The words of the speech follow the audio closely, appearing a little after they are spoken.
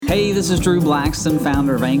Hey, this is Drew Blackston,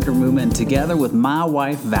 founder of Anchor Movement, and together with my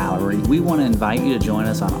wife, Valerie, we want to invite you to join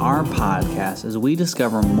us on our podcast as we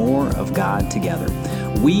discover more of God together.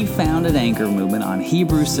 We founded Anchor Movement on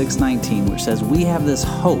Hebrews 6:19, which says we have this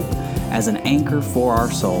hope as an anchor for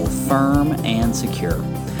our soul, firm and secure.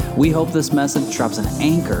 We hope this message drops an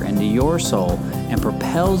anchor into your soul and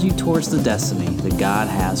propels you towards the destiny that God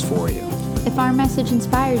has for you. If our message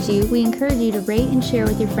inspires you, we encourage you to rate and share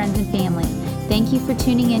with your friends and family. Thank you for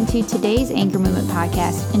tuning into today's Anchor Movement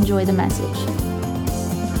podcast. Enjoy the message.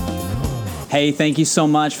 Hey, thank you so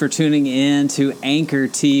much for tuning in to Anchor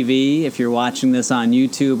TV. If you're watching this on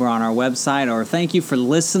YouTube or on our website, or thank you for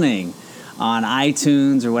listening on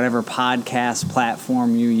iTunes or whatever podcast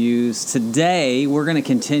platform you use. Today, we're going to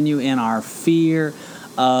continue in our Fear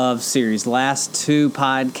of series. Last two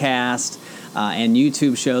podcasts and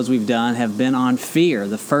YouTube shows we've done have been on fear.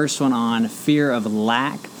 The first one on fear of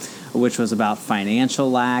lack, which was about financial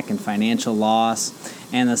lack and financial loss.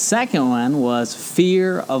 And the second one was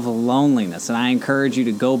fear of loneliness. And I encourage you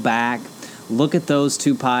to go back, look at those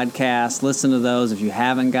two podcasts, listen to those. If you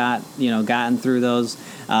haven't gotten through those,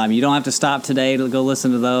 you don't have to stop today to go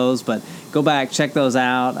listen to those, but go back, check those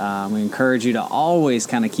out. We encourage you to always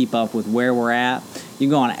kind of keep up with where we're at. You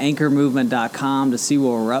can go on anchormovement.com to see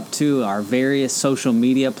what we're up to, our various social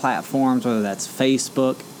media platforms, whether that's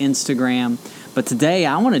Facebook, Instagram. But today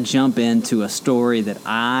I want to jump into a story that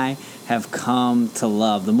I have come to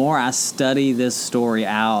love. The more I study this story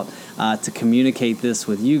out to communicate this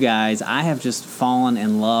with you guys, I have just fallen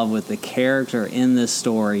in love with the character in this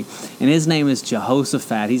story. And his name is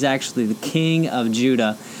Jehoshaphat. He's actually the king of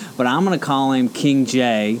Judah, but I'm going to call him King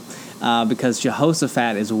J because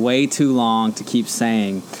Jehoshaphat is way too long to keep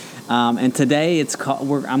saying. And today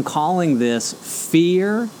I'm calling this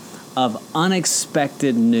Fear of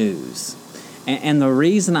Unexpected News. And the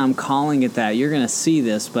reason I'm calling it that, you're going to see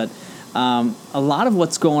this, but a lot of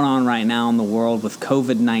what's going on right now in the world with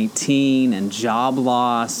COVID-19 and job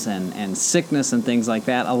loss and sickness and things like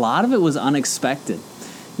that, a lot of it was unexpected.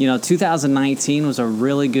 2019 was a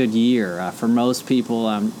really good year for most people.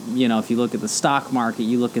 If you look at the stock market,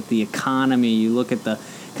 you look at the economy, you look at the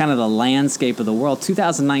kind of the landscape of the world,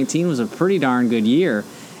 2019 was a pretty darn good year.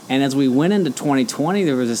 And as we went into 2020,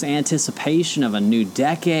 there was this anticipation of a new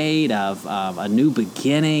decade, of a new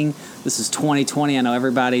beginning. This is 2020. I know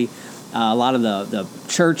everybody, a lot of the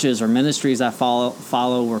churches or ministries I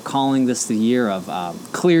follow were calling this the year of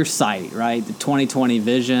clear sight, right? The 2020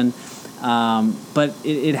 vision. But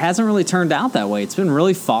it hasn't really turned out that way. It's been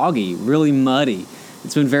really foggy, really muddy.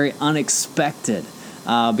 It's been very unexpected.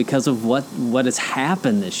 Because of what has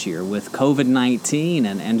happened this year with COVID-19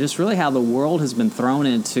 and just really how the world has been thrown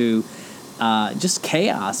into just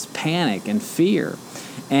chaos, panic, and fear.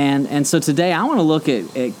 And so today I want to look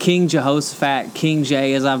at King Jehoshaphat, King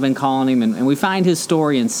J as I've been calling him, and we find his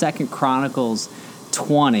story in 2 Chronicles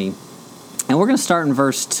 20. And we're going to start in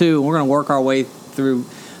verse 2, and we're going to work our way through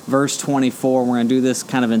verse 24. We're going to do this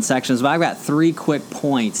kind of in sections, but I've got 3 quick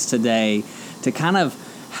points today to kind of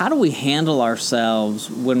how do we handle ourselves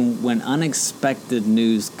when unexpected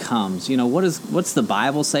news comes? What's the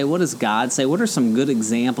Bible say? What does God say? What are some good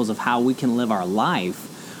examples of how we can live our life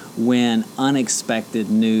when unexpected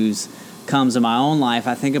news comes in my own life?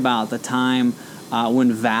 I think about the time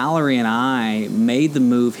when Valerie and I made the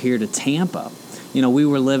move here to Tampa. We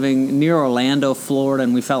were living near Orlando, Florida,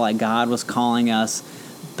 and we felt like God was calling us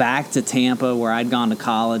back to Tampa, where I'd gone to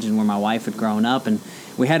college and where my wife had grown up. And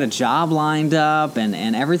we had a job lined up,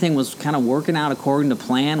 and everything was kind of working out according to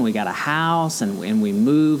plan. We got a house, and we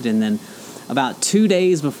moved. And then about 2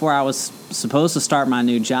 days before I was supposed to start my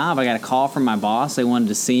new job, I got a call from my boss. They wanted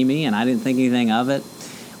to see me, and I didn't think anything of it.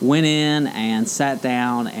 Went in and sat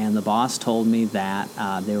down, and the boss told me that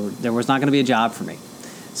there was not going to be a job for me.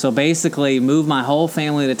 So basically, moved my whole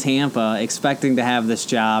family to Tampa expecting to have this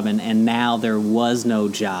job, and now there was no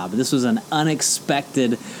job. This was an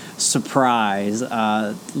unexpected surprise.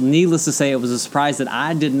 Needless to say, it was a surprise that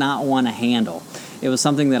I did not want to handle. It was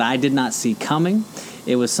something that I did not see coming.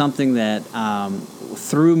 It was something that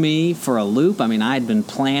threw me for a loop. I mean, I had been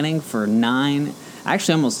planning for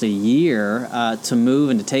almost a year to move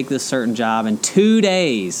and to take this certain job. And 2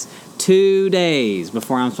 days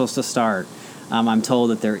before I'm supposed to start, I'm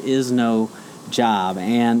told that there is no job.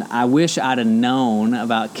 And I wish I'd have known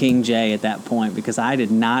about King J at that point, because I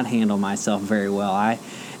did not handle myself very well.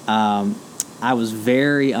 I was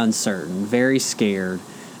very uncertain, very scared.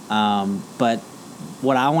 But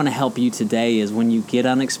what I want to help you today is when you get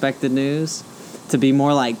unexpected news, to be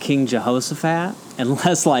more like King Jehoshaphat and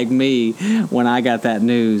less like me when I got that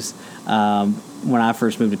news when I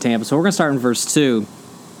first moved to Tampa. So we're going to start in verse 2.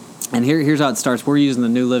 And here's how it starts. We're using the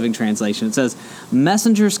New Living Translation. It says,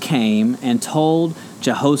 messengers came and told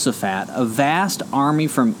Jehoshaphat, a vast army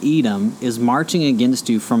from Edom is marching against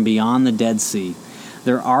you from beyond the Dead Sea.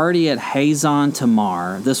 They're already at Hazon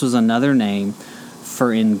Tamar. This was another name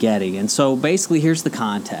for En-Gedi. And so basically, here's the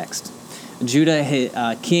context.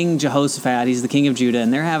 Judah, King Jehoshaphat, he's the king of Judah,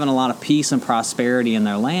 and they're having a lot of peace and prosperity in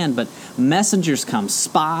their land, but messengers come,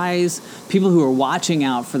 spies, people who are watching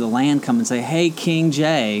out for the land come and say, hey, King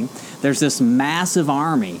Jay, there's this massive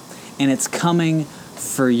army, and it's coming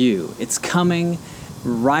for you. It's coming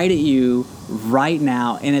right at you right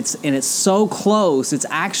now, and it's so close, it's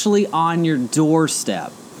actually on your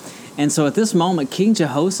doorstep. And so at this moment, King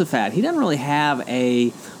Jehoshaphat, he doesn't really have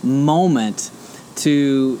a moment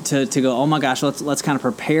to go, oh my gosh, let's kind of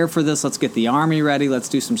prepare for this. Let's get the army ready. Let's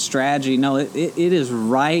do some strategy. No, it is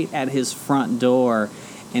right at his front door,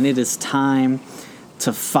 and it is time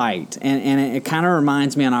to fight. And it kind of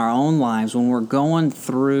reminds me in our own lives when we're going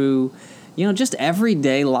through, just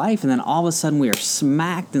everyday life, and then all of a sudden we are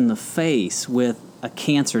smacked in the face with a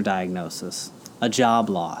cancer diagnosis, a job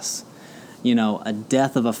loss, a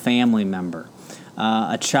death of a family member.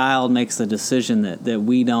 A child makes a decision that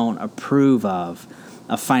we don't approve of,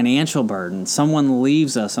 a financial burden, someone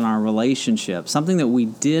leaves us in our relationship, something that we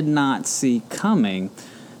did not see coming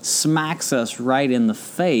smacks us right in the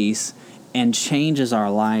face and changes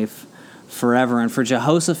our life forever. And for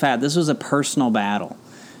Jehoshaphat, this was a personal battle.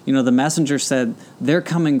 The messenger said, they're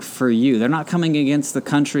coming for you. They're not coming against the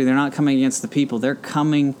country. They're not coming against the people. They're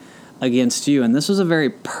coming against you. And this was a very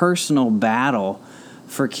personal battle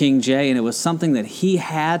for King Jay, and it was something that he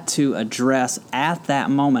had to address at that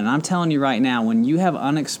moment. And I'm telling you right now, when you have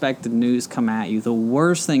unexpected news come at you, the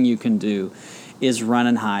worst thing you can do is run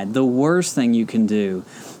and hide. The worst thing you can do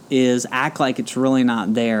is act like it's really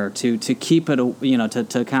not there, to keep it,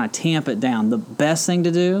 to kind of tamp it down. The best thing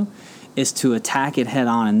to do is to attack it head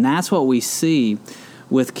on, and that's what we see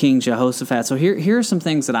with King Jehoshaphat. So here are some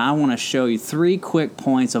things that I want to show you, 3 quick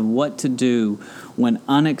points of what to do when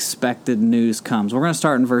unexpected news comes. We're going to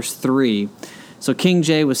start in verse 3. So King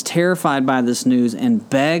Jay was terrified by this news and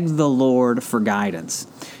begged the Lord for guidance.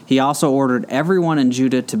 He also ordered everyone in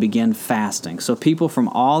Judah to begin fasting. So people from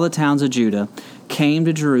all the towns of Judah came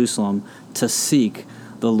to Jerusalem to seek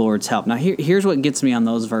the Lord's help. Now here's what gets me on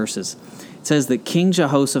those verses. It says that King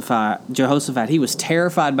Jehoshaphat, he was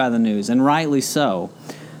terrified by the news, and rightly so.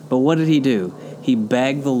 But what did he do? He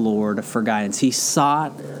begged the Lord for guidance. He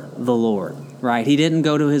sought the Lord, right? He didn't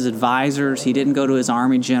go to his advisors. He didn't go to his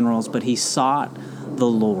army generals, but he sought the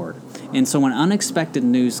Lord. And so when unexpected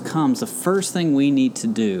news comes, the first thing we need to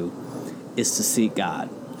do is to seek God.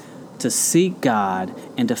 To seek God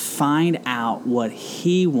and to find out what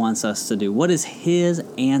He wants us to do. What is His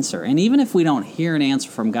answer? And even if we don't hear an answer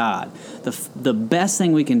from God, the best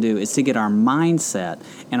thing we can do is to get our mindset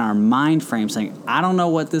and our mind frame saying, I don't know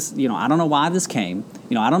what this, I don't know why this came.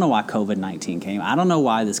 I don't know why COVID-19 came. I don't know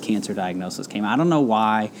why this cancer diagnosis came. I don't know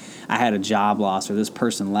why I had a job loss or this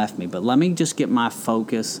person left me. But let me just get my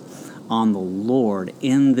focus on the Lord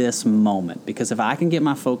in this moment, because if I can get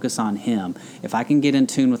my focus on Him, if I can get in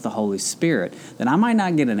tune with the Holy Spirit, then I might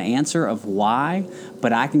not get an answer of why,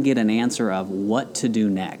 but I can get an answer of what to do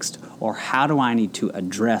next, or how do I need to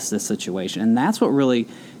address this situation. And that's what really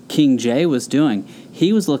King Jay was doing.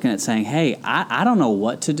 He was looking at saying, hey, I don't know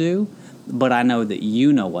what to do, but I know that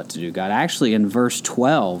you know what to do, God. Actually, in verse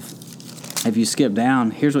 12, if you skip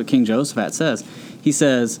down, here's what King Jehoshaphat says. He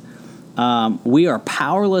says, we are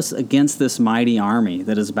powerless against this mighty army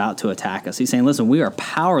that is about to attack us. He's saying, listen, we are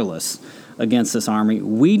powerless against this army.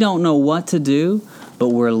 We don't know what to do, but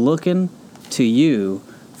we're looking to you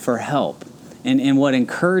for help. And what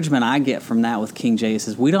encouragement I get from that with King Jay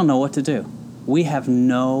is we don't know what to do. We have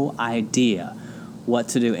no idea what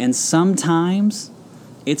to do. And sometimes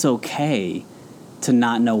it's okay to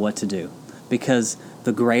not know what to do, because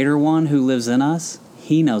the greater one who lives in us,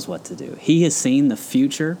 He knows what to do. He has seen the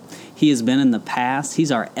future. He has been in the past.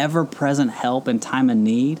 He's our ever-present help in time of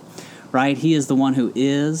need, right? He is the one who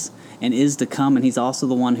is and is to come, and He's also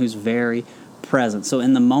the one who's very present. So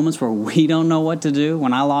in the moments where we don't know what to do,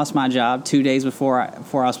 when I lost my job 2 days before I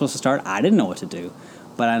was supposed to start, I didn't know what to do.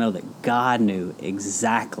 But I know that God knew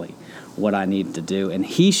exactly what I needed to do, and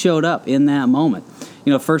He showed up in that moment.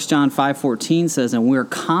 1 John 5:14 says, and we're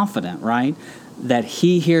confident, right, that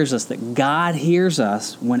He hears us, that God hears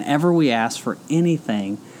us whenever we ask for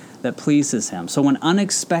anything that pleases Him. So when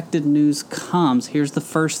unexpected news comes, here's the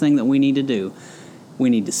first thing that we need to do. We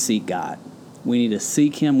need to seek God. We need to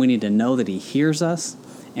seek Him. We need to know that He hears us,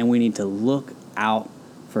 and we need to look out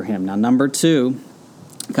for Him. Now, number 2,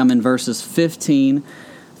 come in verses 15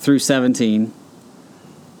 through 17.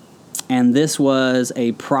 And this was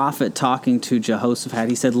a prophet talking to Jehoshaphat.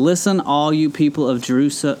 He said, "Listen, all you people of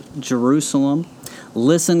Jerusalem.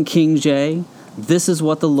 Listen, King J. This is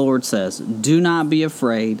what the Lord says. Do not be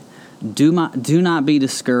afraid. Do not be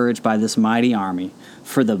discouraged by this mighty army,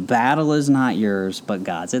 for the battle is not yours, but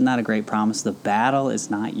God's." Isn't that a great promise? The battle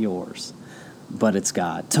is not yours, but it's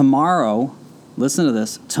God. Tomorrow, listen to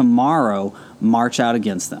this, tomorrow march out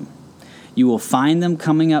against them. You will find them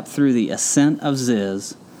coming up through the ascent of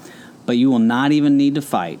Ziz, but you will not even need to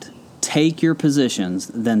fight. Take your positions,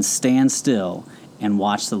 then stand still and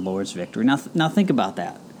watch the Lord's victory. Now think about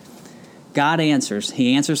that. God answers.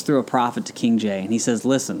 He answers through a prophet to King J, and he says,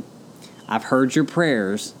 "Listen, I've heard your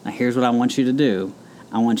prayers. Now here's what I want you to do.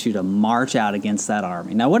 I want you to march out against that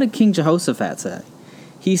army." Now what did King Jehoshaphat say?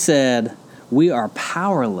 He said, "We are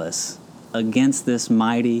powerless against this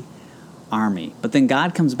mighty army." But then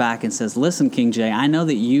God comes back and says, "Listen, King J, I know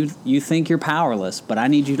that you think you're powerless, but I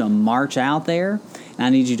need you to march out there, and I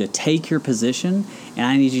need you to take your position, and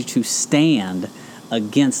I need you to stand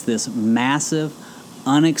against this massive,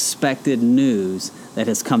 unexpected news that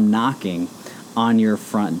has come knocking on your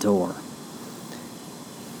front door."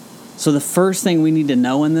 So the first thing we need to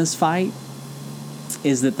know in this fight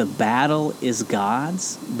is that the battle is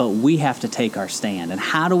God's, but we have to take our stand. And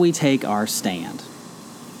how do we take our stand?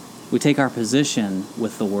 We take our position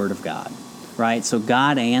with the Word of God, right? So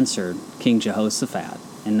God answered King Jehoshaphat,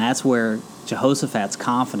 and that's where Jehoshaphat's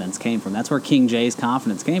confidence came from. That's where King Jay's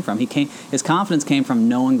confidence came from. His confidence came from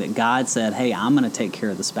knowing that God said, "Hey, I'm going to take care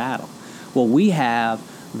of this battle." Well, we have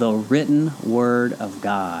the written Word of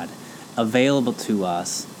God available to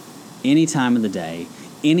us any time of the day,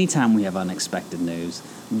 anytime we have unexpected news.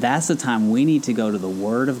 That's the time we need to go to the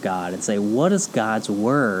Word of God and say, what does God's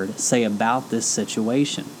Word say about this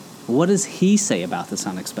situation? What does He say about this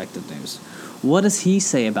unexpected news? What does He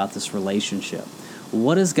say about this relationship?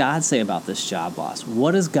 What does God say about this job loss?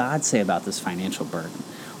 What does God say about this financial burden?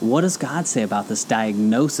 What does God say about this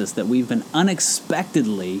diagnosis that we've been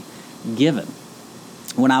unexpectedly given?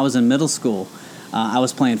 When I was in middle school, I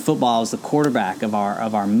was playing football. I was the quarterback of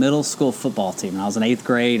our middle school football team. And I was in 8th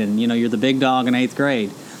grade, and you're the big dog in 8th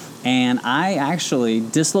grade. And I actually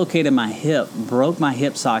dislocated my hip, broke my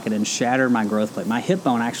hip socket, and shattered my growth plate. My hip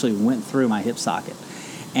bone actually went through my hip socket.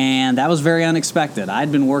 And that was very unexpected.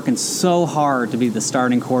 I'd been working so hard to be the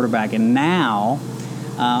starting quarterback, and now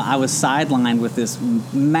I was sidelined with this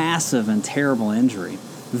massive and terrible injury.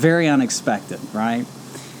 Very unexpected, right?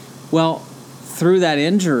 Well, through that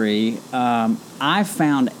injury, I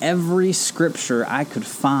found every scripture I could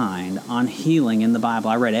find on healing in the Bible.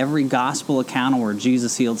 I read every gospel account where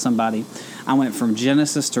Jesus healed somebody. I went from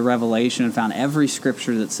Genesis to Revelation and found every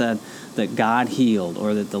scripture that said that God healed,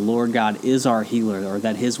 or that the Lord God is our healer, or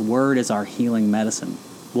that His Word is our healing medicine.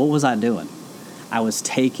 What was I doing? I was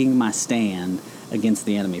taking my stand against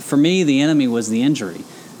the enemy. For me, the enemy was the injury.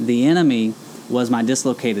 The enemy was my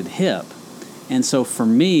dislocated hip. And so for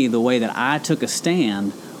me, the way that I took a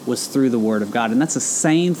stand was through the Word of God. And that's the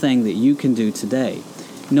same thing that you can do today.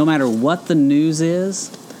 No matter what the news is,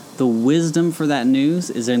 the wisdom for that news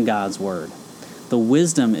is in God's Word. The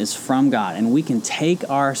wisdom is from God. And we can take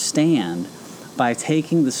our stand by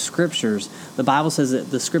taking the Scriptures. The Bible says that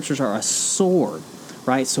the Scriptures are a sword,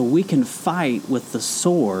 right? So we can fight with the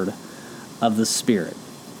sword of the Spirit.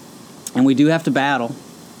 And we do have to battle.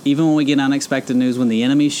 Even when we get unexpected news, when the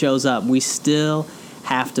enemy shows up, we still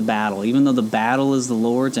have to battle. Even though the battle is the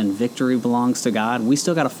Lord's and victory belongs to God, we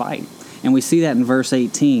still got to fight. And we see that in verse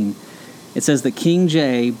 18. It says that King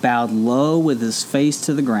J bowed low with his face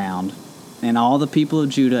to the ground, and all the people of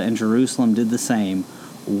Judah and Jerusalem did the same,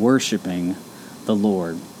 worshiping the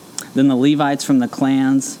Lord. Then the Levites from the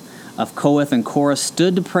clans of Kohath and Korah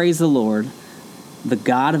stood to praise the Lord, the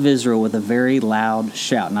God of Israel, with a very loud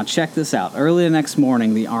shout. Now check this out. Early the next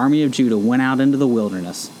morning, the army of Judah went out into the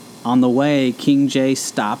wilderness. On the way, King J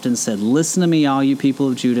stopped and said, "Listen to me, all you people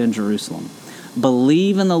of Judah and Jerusalem.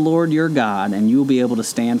 Believe in the Lord your God, and you will be able to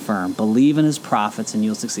stand firm. Believe in His prophets, and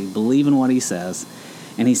you'll succeed." Believe in what He says.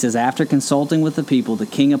 And he says, after consulting with the people, the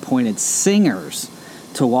king appointed singers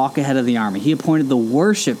to walk ahead of the army. He appointed the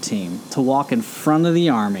worship team to walk in front of the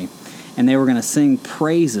army, and they were going to sing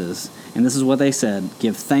praises. And this is what they said: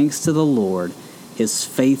 "Give thanks to the Lord, His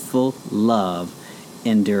faithful love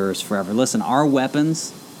endures forever." Listen, our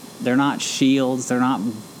weapons, they're not shields, they're not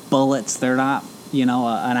bullets, they're not,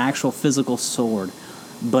 an actual physical sword,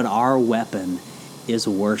 but our weapon is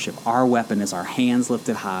worship. Our weapon is our hands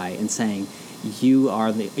lifted high and saying, you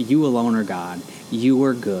alone are God. You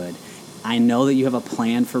are good. I know that you have a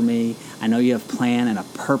plan for me. I know you have a plan and a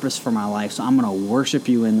purpose for my life, so I'm going to worship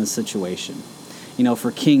you in this situation.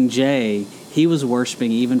 For King J, He was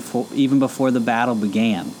worshiping even before the battle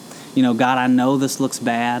began. God, I know this looks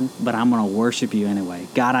bad, but I'm going to worship you anyway.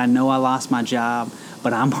 God, I know I lost my job,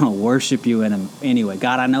 but I'm going to worship you anyway.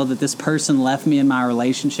 God, I know that this person left me in my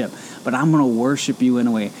relationship, but I'm going to worship you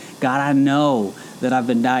anyway. God, I know that I've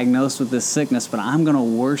been diagnosed with this sickness, but I'm going to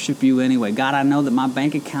worship you anyway. God, I know that my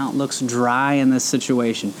bank account looks dry in this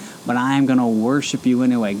situation, but I am going to worship you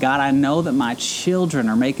anyway. God, I know that my children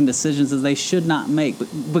are making decisions that they should not make,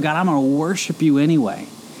 but God, I'm going to worship you anyway.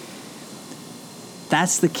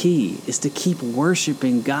 That's the key, is to keep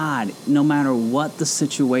worshiping God no matter what the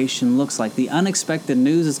situation looks like. The unexpected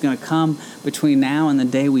news is going to come between now and the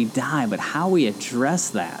day we die, but how we address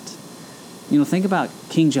that. Think about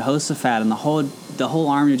King Jehoshaphat and the whole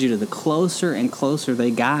army of Judah. The closer and closer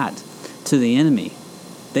they got to the enemy,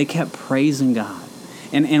 they kept praising God.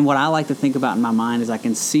 And what I like to think about in my mind is I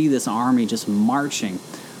can see this army just marching,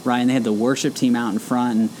 right? And they had the worship team out in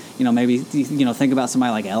front, and maybe think about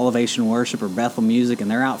somebody like Elevation Worship or Bethel Music,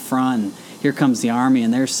 and they're out front, and here comes the army,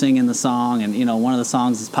 and they're singing the song. And one of the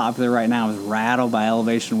songs that's popular right now is "Rattle" by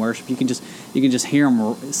Elevation Worship. You can just hear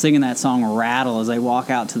them singing that song "Rattle" as they walk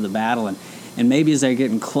out to the battle, and maybe as they're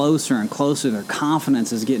getting closer and closer, their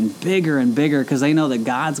confidence is getting bigger and bigger because they know that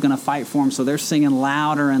God's going to fight for them. So they're singing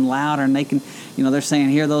louder and louder, and they can, they're saying,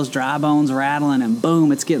 "Hear those dry bones rattling," and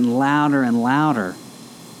boom, it's getting louder and louder.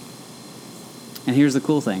 And here's the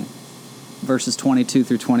cool thing, verses 22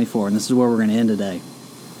 through 24, and this is where we're going to end today.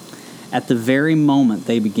 At the very moment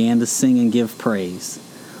they began to sing and give praise,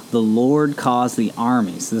 the Lord caused the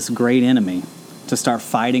armies, this great enemy, to start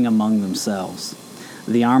fighting among themselves.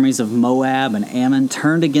 The armies of Moab and Ammon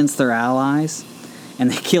turned against their allies, and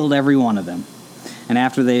they killed every one of them. And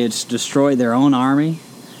after they had destroyed their own army,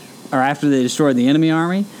 or after they destroyed the enemy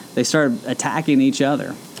army, they started attacking each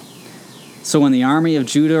other. So when the army of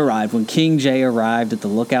Judah arrived, when King Jay arrived at the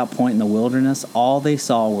lookout point in the wilderness, all they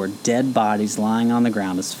saw were dead bodies lying on the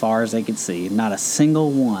ground as far as they could see. Not a single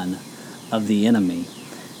one of the enemy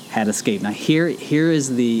had escaped. Now here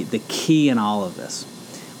is the key in all of this.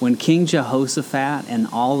 When King Jehoshaphat and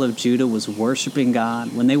all of Judah was worshiping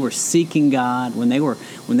God, when they were seeking God, when they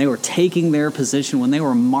were taking their position, when they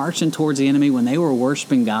were marching towards the enemy, when they were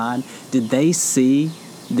worshiping God, did they see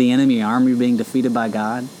the enemy army being defeated by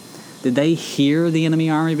God? Did they hear the enemy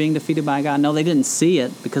army being defeated by God? No, they didn't see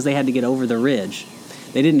it because they had to get over the ridge.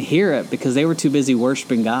 They didn't hear it because they were too busy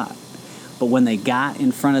worshiping God. But when they got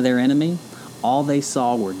in front of their enemy, all they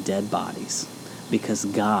saw were dead bodies because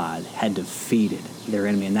God had defeated their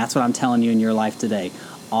enemy. And that's what I'm telling you in your life today.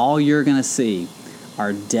 All you're going to see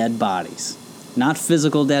are dead bodies. Not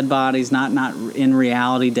physical dead bodies, not in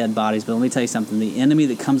reality dead bodies, but let me tell you something. The enemy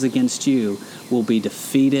that comes against you will be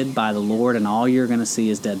defeated by the Lord, and all you're going to see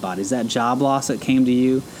is dead bodies. That job loss that came to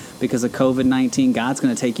you because of COVID-19, God's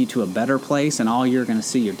going to take you to a better place, and all you're going to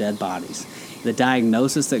see are dead bodies. The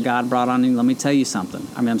diagnosis that God brought on you, let me tell you something.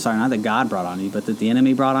 Not that God brought on you, but that the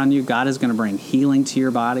enemy brought on you. God is going to bring healing to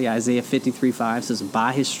your body. Isaiah 53:5 says,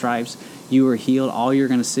 "By his stripes you are healed." All you're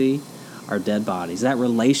going to see are dead bodies. That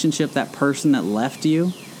relationship, that person that left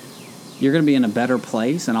you, you're going to be in a better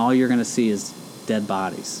place, and all you're going to see is dead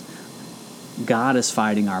bodies. God is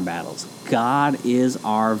fighting our battles. God is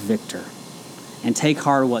our victor. And take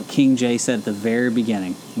heart of what King Jay said at the very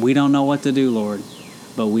beginning. We don't know what to do, Lord,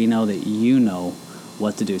 but we know that you know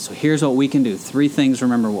what to do. So here's what we can do. 3 things,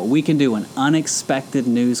 remember, what we can do when unexpected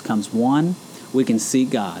news comes. 1, we can seek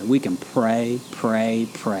God. We can pray.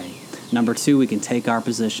 Number 2, we can take our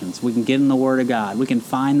positions. We can get in the Word of God. We can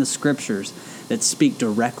find the Scriptures that speak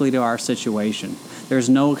directly to our situation. There's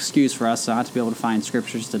no excuse for us not to be able to find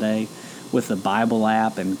Scriptures today with the Bible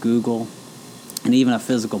app and Google and even a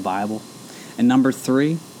physical Bible. And number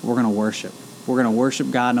 3, we're going to worship. We're going to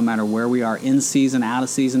worship God no matter where we are, in season, out of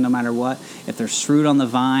season, no matter what. If there's fruit on the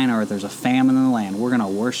vine or if there's a famine in the land, we're going to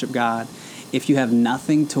worship God. If you have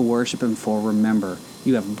nothing to worship Him for, remember,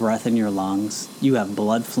 you have breath in your lungs. You have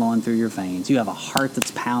blood flowing through your veins. You have a heart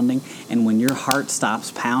that's pounding. And when your heart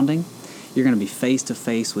stops pounding, you're going to be face to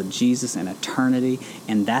face with Jesus in eternity.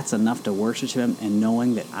 And that's enough to worship Him and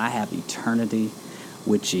knowing that I have eternity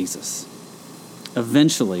with Jesus.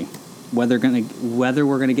 Eventually, whether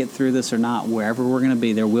we're going to get through this or not, wherever we're going to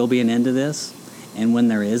be, there will be an end to this. And when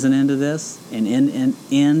there is an end to this, an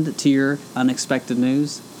end to your unexpected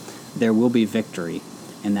news, there will be victory.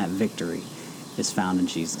 And that victory is found in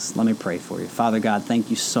Jesus. Let me pray for you. Father God, thank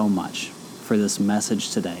you so much for this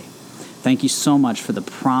message today. Thank you so much for the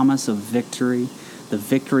promise of victory, the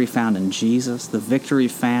victory found in Jesus, the victory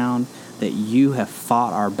found that you have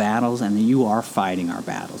fought our battles and that you are fighting our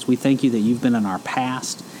battles. We thank you that you've been in our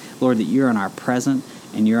past, Lord, that you're in our present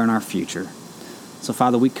and you're in our future. So,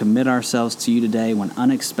 Father, we commit ourselves to you today. When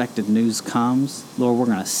unexpected news comes, Lord, we're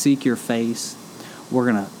going to seek your face.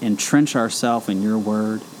 We're going to entrench ourselves in your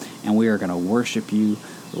word, and we are going to worship you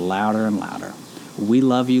louder and louder. We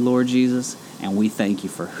love you, Lord Jesus, and we thank you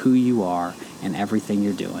for who you are and everything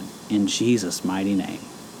you're doing. In Jesus' mighty name,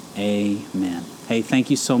 amen. Hey,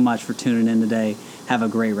 thank you so much for tuning in today. Have a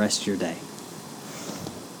great rest of your day.